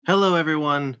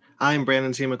everyone. I'm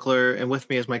Brandon C. McClure, and with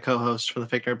me is my co-host from the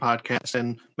Fake Nerd Podcast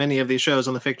and many of these shows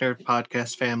on the Fake Nerd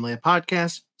Podcast family of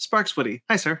podcasts, Sparks Woody.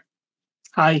 Hi, sir.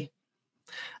 Hi.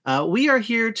 We are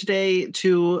here today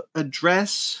to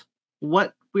address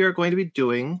what we are going to be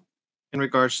doing in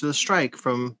regards to the strike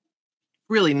from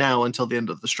really now until the end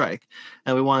of the strike.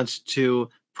 And we want to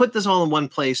put this all in one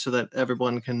place so that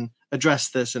everyone can address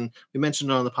this. And we mentioned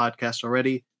it on the podcast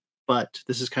already, but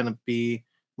this is kind of be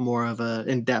more of a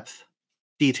in-depth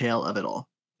detail of it all.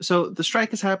 So the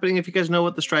strike is happening. If you guys know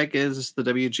what the strike is, it's the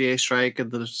WGA strike and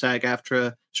the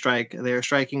SAG-AFTRA strike. They are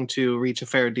striking to reach a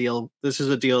fair deal. This is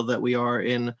a deal that we are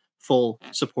in full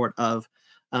support of.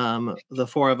 The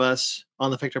four of us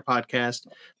on the Victor podcast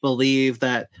believe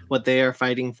that what they are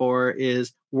fighting for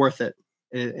is worth it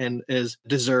and is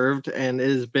deserved and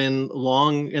has been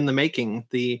long in the making.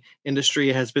 The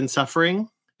industry has been suffering,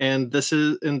 and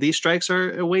these strikes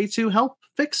are a way to help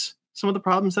fix some of the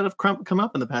problems that have come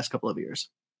up in the past couple of years.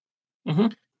 Mm-hmm.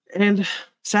 And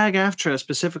SAG-AFTRA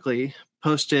specifically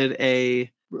posted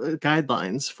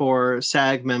guidelines for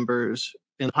SAG members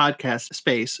in the podcast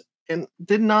space and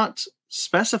did not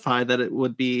specify that it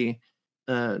would be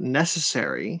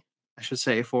necessary, I should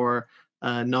say, for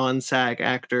non-SAG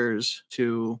actors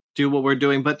to do what we're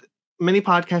doing. But many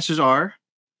podcasters are,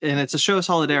 and it's a show of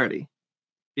solidarity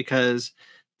because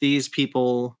these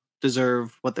people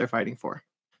deserve what they're fighting for.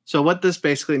 So what this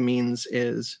basically means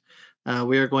is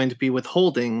we are going to be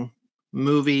withholding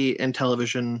movie and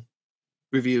television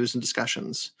reviews and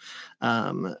discussions.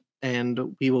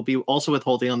 And we will be also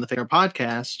withholding on the Fair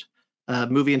podcast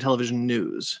movie and television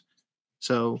news.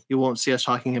 So you won't see us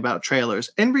talking about trailers.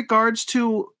 In regards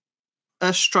to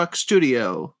a struck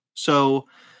studio, so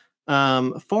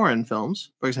foreign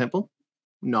films, for example,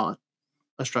 not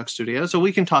a struck studio. So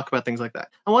we can talk about things like that.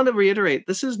 I want to reiterate,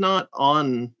 this is not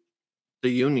on the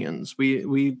unions.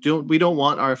 We don't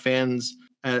want our fans,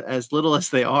 as little as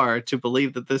they are, to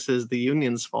believe that this is the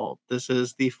union's fault. This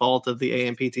is the fault of the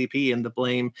AMPTP, and the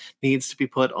blame needs to be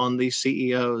put on the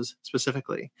CEOs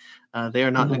specifically. They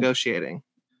are not negotiating.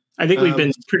 I think we've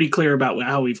been pretty clear about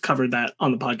how we've covered that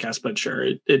on the podcast, but sure,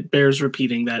 it bears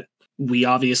repeating that we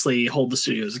obviously hold the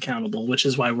studios accountable, which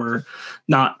is why we're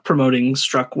not promoting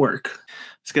struck work.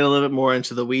 Let's get a little bit more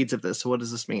into the weeds of this. So what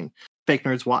does this mean? Fake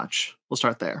Nerds Watch. We'll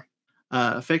start there.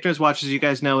 Fake Nerds Watch, as you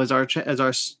guys know, is our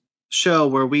show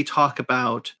where we talk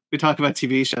about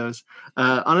TV shows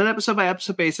on an episode by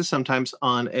episode basis, sometimes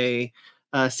on a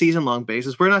season long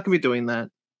basis. We're not going to be doing that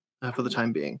for the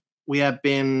time being. We have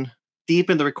been deep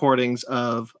in the recordings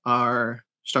of our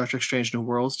Star Trek Strange New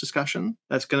Worlds discussion.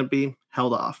 That's going to be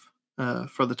held off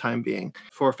for the time being.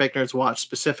 For Fake Nerds Watch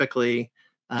specifically,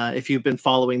 if you've been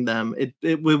following them,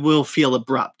 it will feel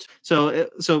abrupt. So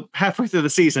halfway through the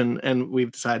season, and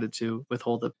we've decided to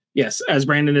withhold it. Yes, as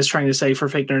Brandon is trying to say for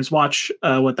Fake Nerds Watch,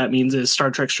 what that means is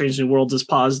Star Trek Strange New Worlds is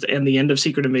paused and the end of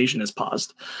Secret Invasion is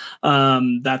paused.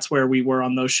 That's where we were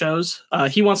on those shows.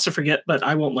 He wants to forget, but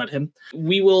I won't let him.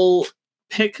 We will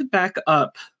pick back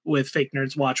up with Fake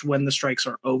Nerds Watch when the strikes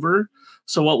are over.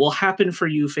 So what will happen for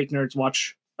you, Fake Nerds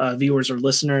Watch viewers or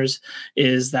listeners,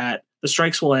 is that the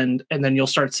strikes will end, and then you'll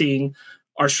start seeing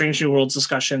our Strange New Worlds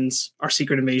discussions, our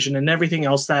Secret Invasion, and everything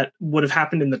else that would have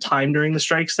happened in the time during the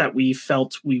strikes that we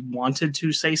felt we wanted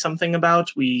to say something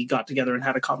about. We got together and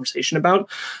had a conversation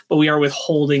about, but we are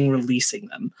withholding releasing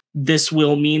them. This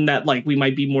will mean that we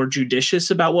might be more judicious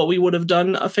about what we would have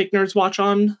done a Fake Nerds Watch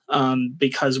on,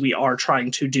 because we are trying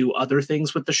to do other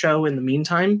things with the show in the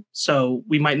meantime. So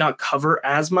we might not cover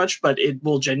as much, but it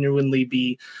will genuinely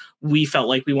be, we felt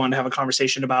like we wanted to have a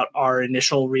conversation about our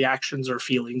initial reactions or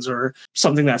feelings or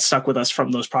something that stuck with us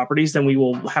from those properties. Then we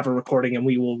will have a recording and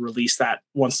we will release that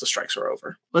once the strikes are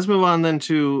over. Let's move on then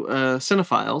to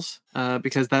Cinephiles,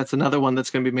 because that's another one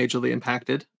that's going to be majorly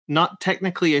impacted. Not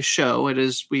technically a show. It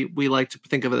is, we like to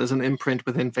think of it as an imprint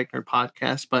within Fake Nerd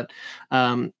Podcast, but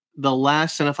the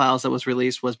last Cinephiles that was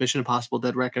released was Mission Impossible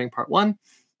Dead Reckoning Part 1.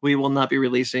 We will not be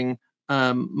releasing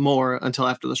more until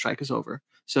after the strike is over.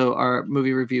 So our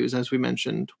movie reviews, as we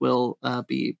mentioned, will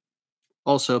be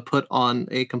also put on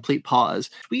a complete pause.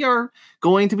 We are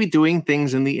going to be doing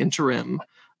things in the interim,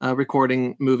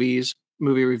 recording movie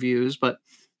reviews, but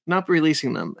not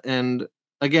releasing them. And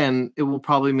again, it will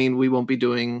probably mean we won't be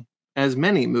doing as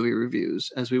many movie reviews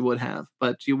as we would have,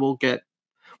 but you will get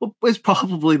it's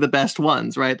probably the best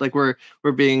ones, right?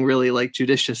 We're being really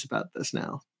judicious about this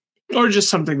now. Or just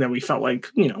something that we felt like,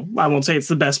 I won't say it's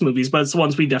the best movies, but it's the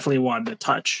ones we definitely wanted to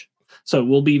touch. So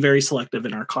we'll be very selective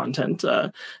in our content.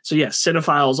 So yes,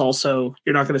 Cinephiles also,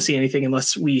 you're not going to see anything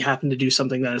unless we happen to do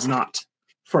something that is not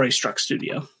for a struck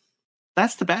studio.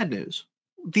 That's the bad news.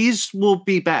 these will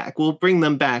be back. We'll bring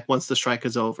them back once the strike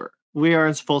is over. We are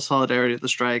in full solidarity with the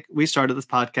strike. We started this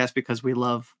podcast because we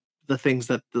love the things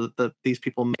that these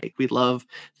people make. We love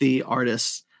the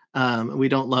artists. We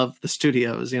don't love the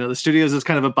studios. The studios is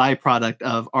kind of a byproduct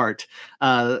of art.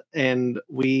 And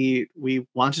we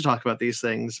want to talk about these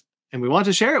things and we want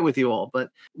to share it with you all,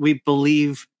 but we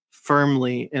believe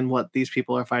firmly in what these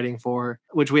people are fighting for,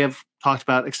 which we have talked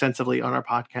about extensively on our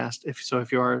podcast.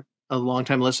 If you are a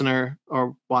longtime listener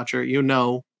or watcher, you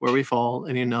know where we fall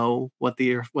and you know what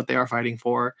they are fighting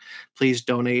for. Please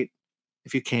donate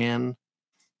if you can.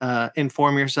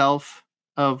 Inform yourself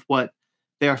of what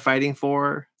they are fighting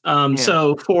for.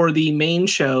 So for the main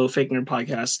show, Fake Nerd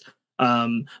Podcast,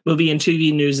 movie and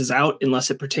TV news is out unless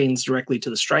it pertains directly to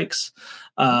the strikes.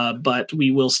 But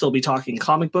we will still be talking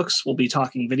comic books, we'll be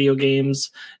talking video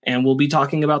games, and we'll be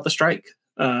talking about the strike.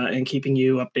 And keeping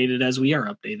you updated as we are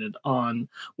updated on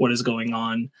what is going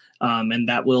on. And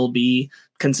that will be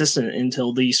consistent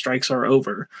until the strikes are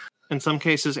over. In some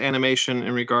cases, animation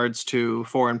in regards to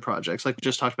foreign projects, like we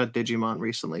just talked about Digimon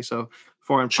recently. So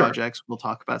foreign projects, we'll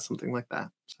talk about something like that.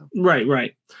 So.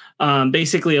 Right.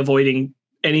 Basically avoiding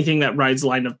anything that rides the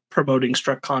line of promoting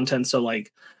struck content. So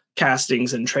like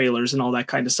castings and trailers and all that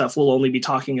kind of stuff. We'll only be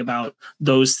talking about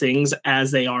those things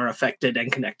as they are affected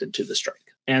and connected to the strike.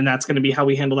 And that's going to be how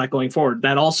we handle that going forward.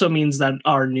 That also means that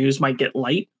our news might get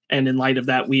light. And in light of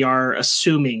that, we are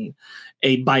assuming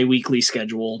a bi-weekly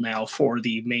schedule now for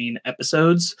the main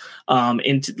episodes,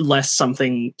 unless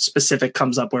something specific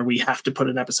comes up where we have to put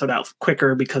an episode out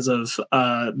quicker because of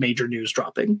major news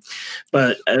dropping.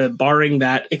 But barring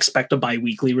that, expect a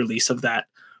bi-weekly release of that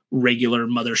regular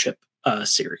Mothership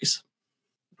series.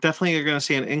 Definitely you're going to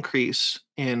see an increase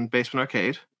in Basement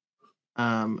Arcade.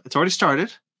 It's already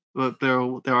started. But there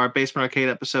are Basement Arcade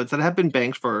episodes that have been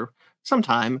banked for some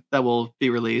time that will be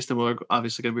released, and we're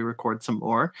obviously going to record some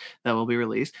more that will be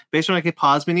released. Basement Arcade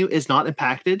pause menu is not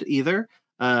impacted either,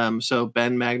 so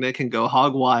Ben Magna can go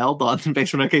hog wild on the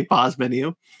Basement Arcade pause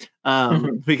menu.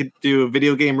 We could do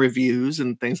video game reviews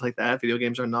and things like that. Video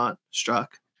games are not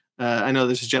struck. I know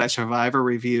there's a Jedi Survivor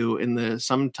review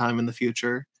sometime in the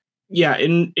future. Yeah,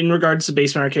 in regards to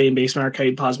Basement Arcade and Basement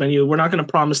Arcade pause menu, we're not going to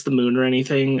promise the moon or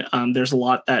anything. There's a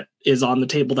lot that is on the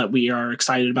table that we are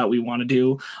excited about, we want to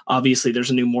do. Obviously,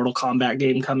 there's a new Mortal Kombat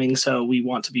game coming, so we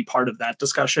want to be part of that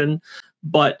discussion.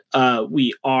 But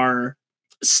we are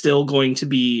still going to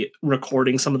be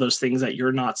recording some of those things that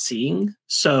you're not seeing.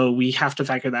 So we have to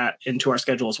factor that into our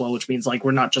schedule as well, which means like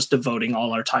we're not just devoting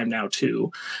all our time now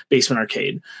to Basement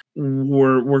Arcade.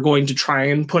 We're going to try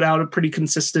and put out a pretty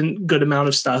consistent, good amount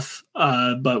of stuff.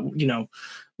 But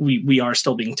we are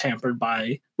still being tampered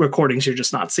by recordings you're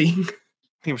just not seeing.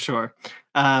 I'm sure.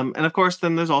 And of course,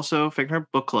 then there's also Fake Nerd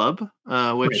Book Club,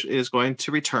 which is going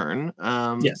to return.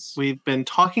 Yes. We've been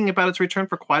talking about its return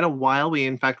for quite a while. We,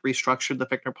 in fact, restructured the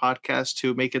Fake Nerd podcast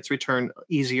to make its return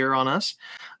easier on us.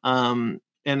 And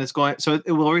it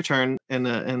will return in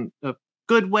a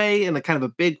good way, in a kind of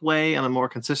a big way, in a more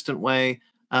consistent way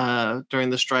during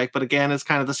the strike. But again, it's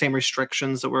kind of the same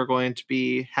restrictions that we're going to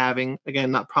be having.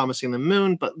 Again, not promising the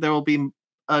moon, but there will be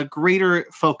a greater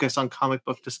focus on comic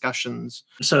book discussions.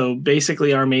 So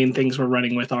basically our main things we're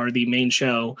running with are the main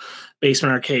show,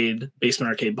 Basement Arcade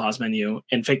pause menu,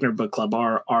 and Fake Nerd Book Club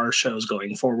are our shows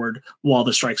going forward while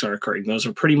the strikes are occurring. Those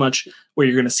are pretty much where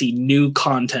you're going to see new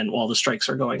content while the strikes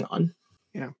are going on.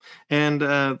 Yeah. And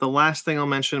the last thing I'll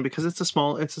mention, because it's a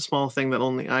small thing that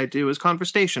only I do, is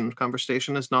Conversation.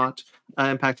 Conversation is not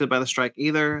impacted by the strike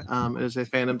either. It is a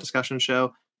fandom discussion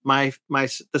show.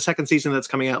 The second season that's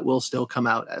coming out will still come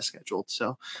out as scheduled.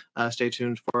 So stay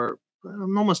tuned for.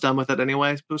 I'm almost done with it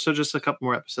anyway. So just a couple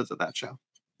more episodes of that show.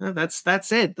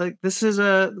 That's it. Like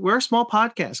we're a small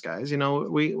podcast, guys.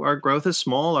 Our growth is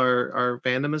small. Our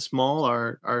fandom is small.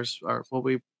 Our what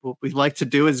we like to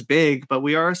do is big, but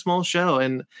we are a small show,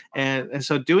 and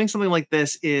so doing something like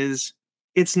this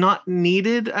it's not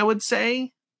needed. I would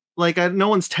say, like no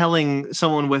one's telling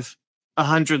someone with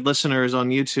 100 listeners on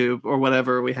YouTube or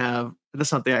whatever we have.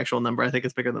 That's not the actual number. I think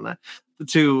it's bigger than that.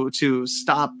 To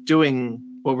stop doing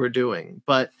what we're doing,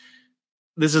 but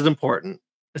this is important.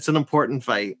 It's an important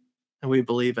fight, and we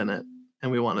believe in it,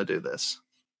 and we want to do this.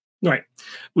 Right.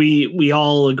 We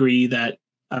all agree that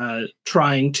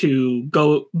trying to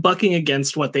go bucking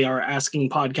against what they are asking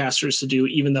podcasters to do,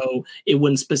 even though it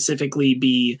wouldn't specifically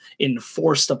be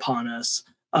enforced upon us,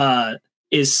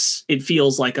 it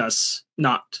feels like us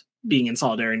not being in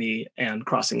solidarity and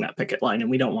crossing that picket line, and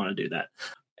we don't want to do that.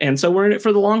 And so we're in it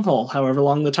for the long haul, however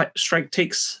long the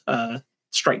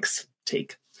strikes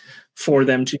take for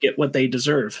them to get what they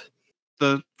deserve.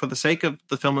 the sake of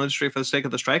the film industry, for the sake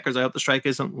of the strikers, I hope the strike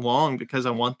isn't long, because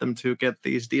I want them to get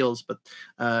these deals. But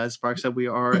as Spark said, we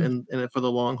are in it for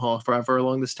the long haul, for however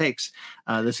long this takes.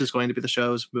 This is going to be the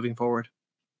shows moving forward.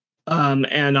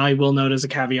 And I will note as a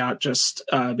caveat, just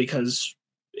because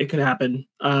it could happen,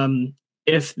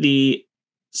 if the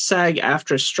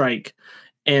SAG-AFTRA strike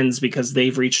ends because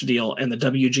they've reached a deal and the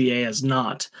WGA has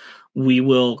not, we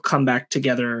will come back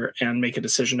together and make a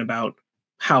decision about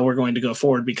how we're going to go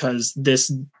forward, because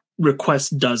this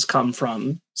request does come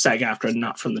from SAG-AFTRA,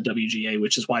 not from the WGA,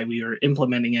 which is why we are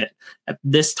implementing it at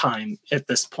this time, at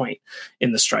this point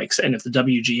in the strikes. And if the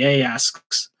WGA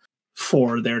asks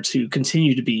for there to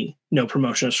continue to be no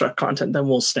promotion of strike content, then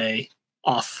we'll stay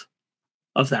off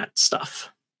of that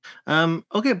stuff.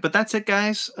 Okay, but that's it,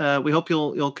 guys. We hope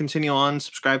you'll continue on,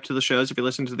 subscribe to the shows if you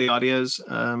listen to the audios.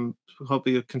 Hope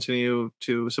you continue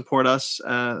to support us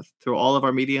through all of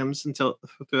our mediums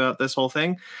throughout this whole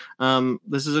thing.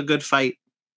 This is a good fight.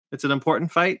 It's an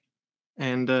important fight,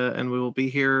 and we will be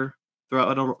here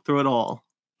through it all.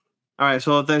 All right.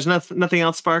 So if there's nothing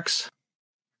else, Sparks.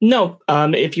 No,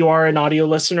 if you are an audio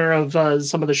listener of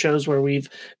some of the shows where we've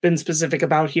been specific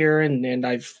about here, and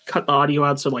I've cut the audio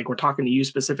out, so like we're talking to you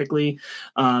specifically,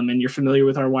 and you're familiar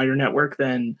with our wider network,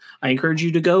 then I encourage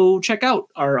you to go check out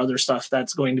our other stuff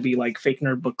that's going to be like Fake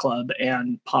Nerd Book Club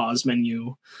and Pause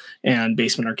Menu and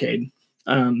Basement Arcade,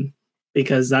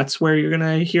 because that's where you're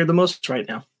going to hear the most right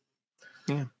now.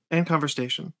 Yeah, and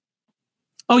Conversation.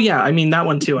 Oh, yeah, I mean, that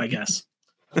one too, I guess.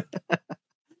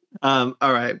 All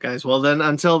right, guys. Well, then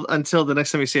until the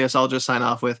next time you see us, I'll just sign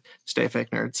off with stay fake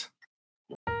nerds.